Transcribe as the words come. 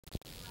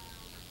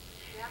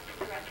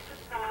Stretch to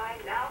side.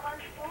 Now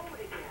lunge forward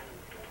again.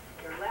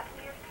 Your left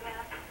knee is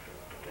bent.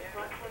 The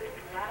front foot is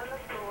flat on the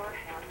floor.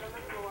 Hands on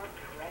the floor.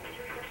 Press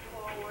your hips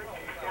forward.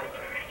 Down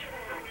to reach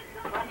forward.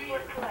 Front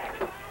foot flex.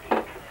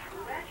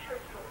 Stretch your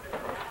foot.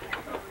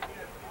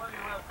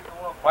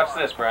 Watch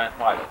this, Brent.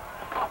 Watch. I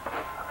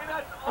mean,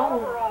 that's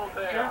overall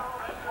there. Yeah.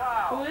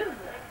 Wow. Who is it?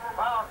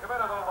 Foul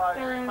committed by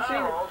Never even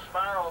seen it. Sparrow.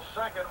 Sparrow's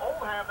second.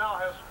 Oldham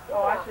now has 4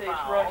 Oh, I see. It's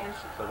fouls. right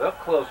instant. So they're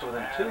close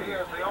within 2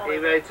 years. He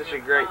made such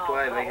a great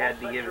play, they had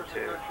to give it to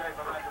him.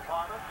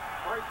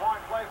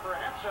 3-point play for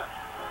Henson.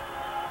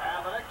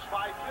 And the Knicks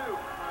by 2.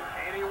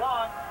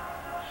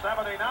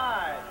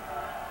 81-79.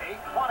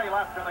 8:20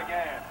 left in the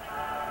game.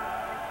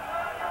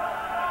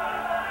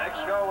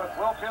 Knicks go with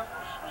Wilkins,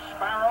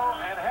 Sparrow,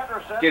 and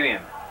Henderson. Get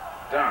in.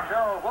 Darn.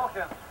 Gerald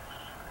Wilkins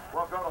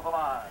will go to the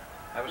line.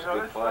 That was a You know,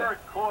 good this play. third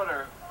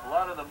quarter, a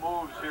lot of the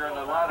moves here in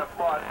the latter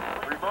part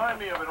remind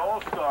me of an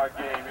all-star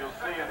game you'll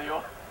see in the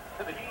summer.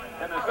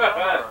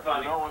 That's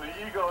funny. You know, when the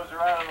egos are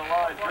out on the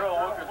line,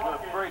 Gerald Wilkins with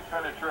a great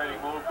penetrating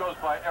move, goes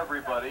by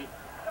everybody.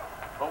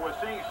 But we're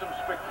seeing some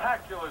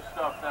spectacular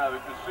stuff now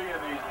that you see in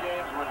these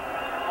games when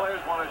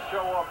players want to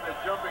show off their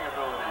jumping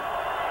ability.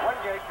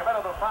 Wingate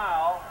committed the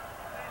foul.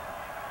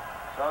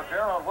 So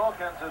Gerald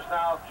Wilkins is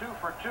now 2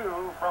 for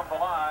 2 from the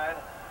line.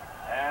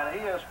 And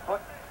he has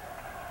put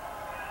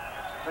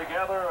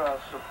together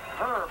a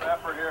superb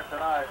effort here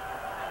tonight.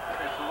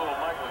 It's a little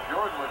Michael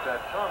Jordan with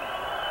that tongue.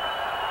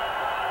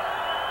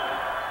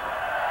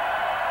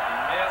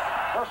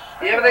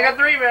 Yeah, but they got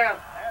the rebound.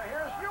 And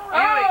here's Ewing.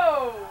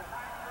 Oh!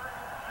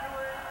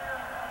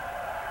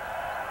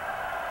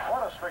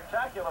 What a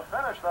spectacular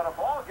finish that a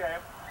ball game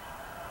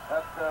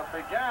that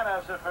began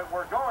as if it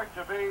were going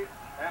to be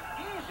an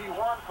easy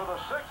one for the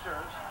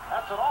Sixers.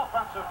 That's an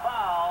offensive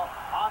foul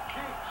on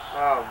Keats.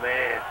 Oh,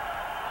 man.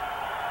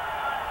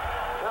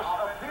 This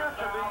appeared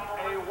to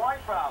be a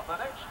wipeout. The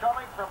Knicks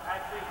coming from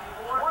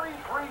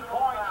 23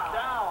 points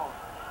down.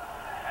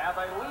 And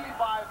they lead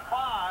by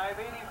 5,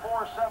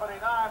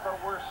 84-79,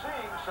 but we're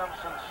seeing some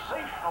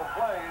sensational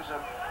plays at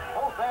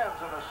both ends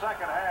of the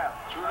second half.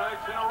 2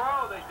 nights in a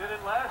row. They did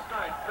it last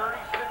night,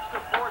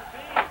 36-14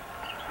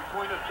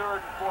 between the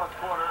third and fourth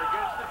quarter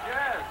against the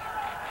Jazz.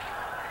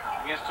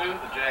 Against who?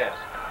 The Jazz.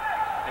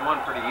 They won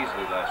pretty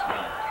easily last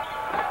night.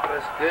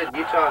 That's good.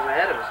 Utah's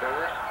ahead of us, aren't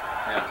they?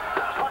 Yeah.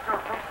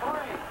 Tucker from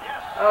 3. Yes.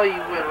 Oh, you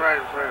went right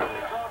in front of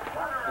me.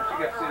 But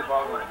you got to see the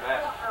ball going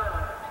fast.